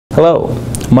Hello,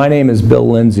 my name is Bill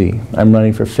Lindsey. I'm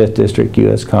running for 5th District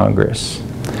U.S. Congress.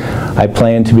 I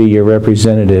plan to be your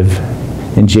representative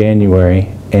in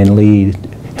January and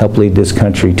help lead this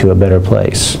country to a better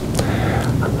place.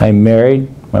 I'm married,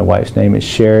 my wife's name is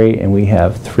Sherry, and we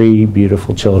have 3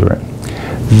 beautiful children.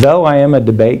 Though I am a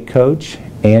debate coach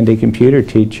and a computer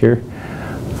teacher,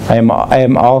 I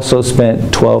am also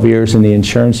spent 12 years in the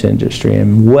insurance industry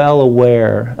and well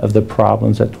aware of the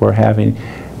problems that we're having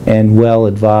and well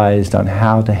advised on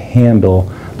how to handle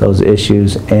those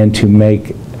issues and to make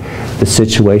the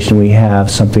situation we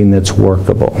have something that's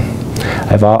workable.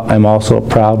 I'm also a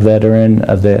proud veteran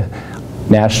of the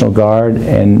National Guard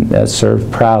and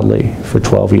served proudly for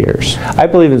 12 years. I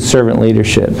believe in servant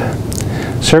leadership.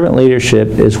 Servant leadership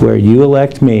is where you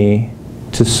elect me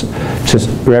to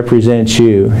represent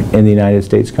you in the United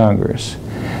States Congress.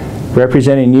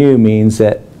 Representing you means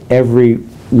that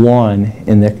everyone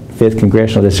in the 5th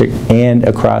Congressional District and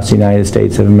across the United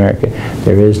States of America,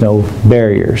 there is no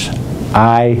barriers.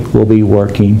 I will be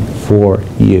working for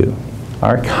you.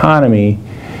 Our economy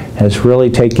has really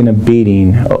taken a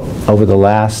beating over the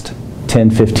last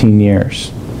 10-15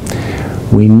 years.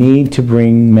 We need to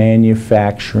bring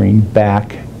manufacturing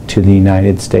back to the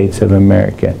United States of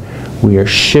America. We are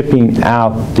shipping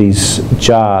out these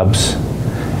jobs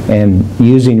and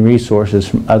using resources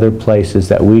from other places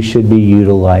that we should be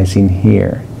utilizing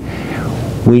here.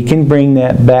 We can bring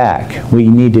that back. We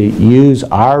need to use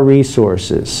our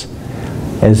resources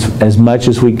as much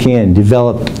as we can,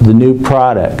 develop the new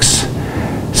products.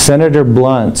 Senator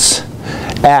Blunt's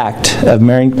Act of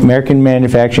American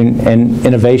Manufacturing and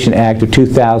Innovation Act of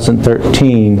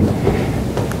 2013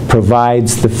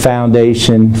 provides the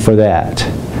foundation for that.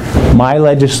 My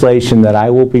legislation that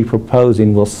I will be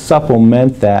proposing will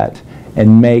supplement that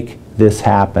and make this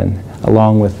happen,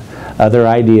 along with other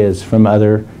ideas from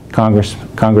other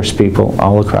Congresspeople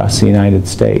all across the United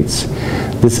States.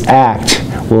 This act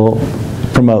will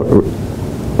promote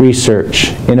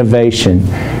research, innovation,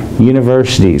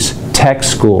 universities, tech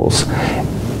schools.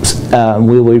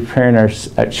 We will be preparing our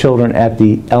children at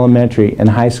the elementary and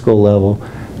high school level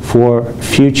for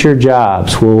future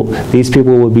jobs. These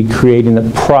people will be creating the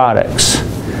products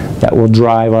that will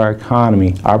drive our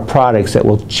economy, our products that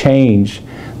will change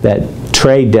that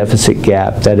trade deficit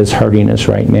gap that is hurting us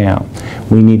right now.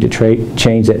 We need to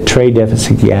change that trade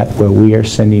deficit gap where we are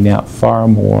sending out far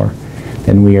more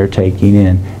than we are taking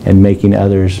in and making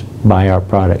others buy our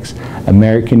products.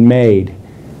 American made,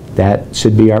 that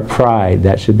should be our pride,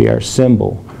 that should be our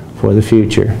symbol for the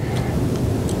future.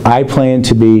 I plan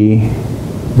to be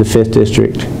the 5th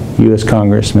District U.S.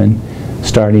 Congressman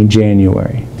starting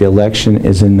January. The election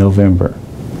is in November.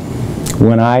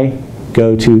 When I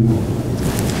go to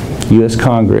U.S.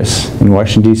 Congress in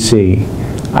Washington, D.C.,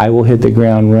 I will hit the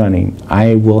ground running.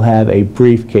 I will have a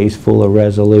briefcase full of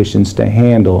resolutions to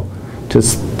handle to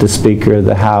the Speaker of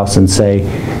the House and say,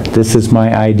 this is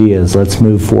my ideas, let's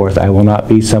move forth. I will not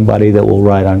be somebody that will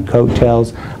ride on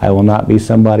coattails. I will not be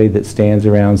somebody that stands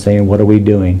around saying, what are we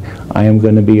doing? I am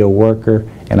going to be a worker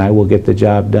and I will get the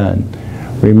job done.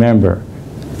 Remember,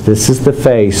 this is the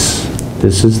face,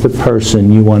 this is the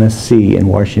person you want to see in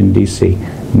Washington, D.C.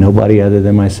 Nobody other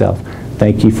than myself.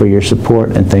 Thank you for your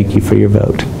support and thank you for your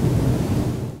vote.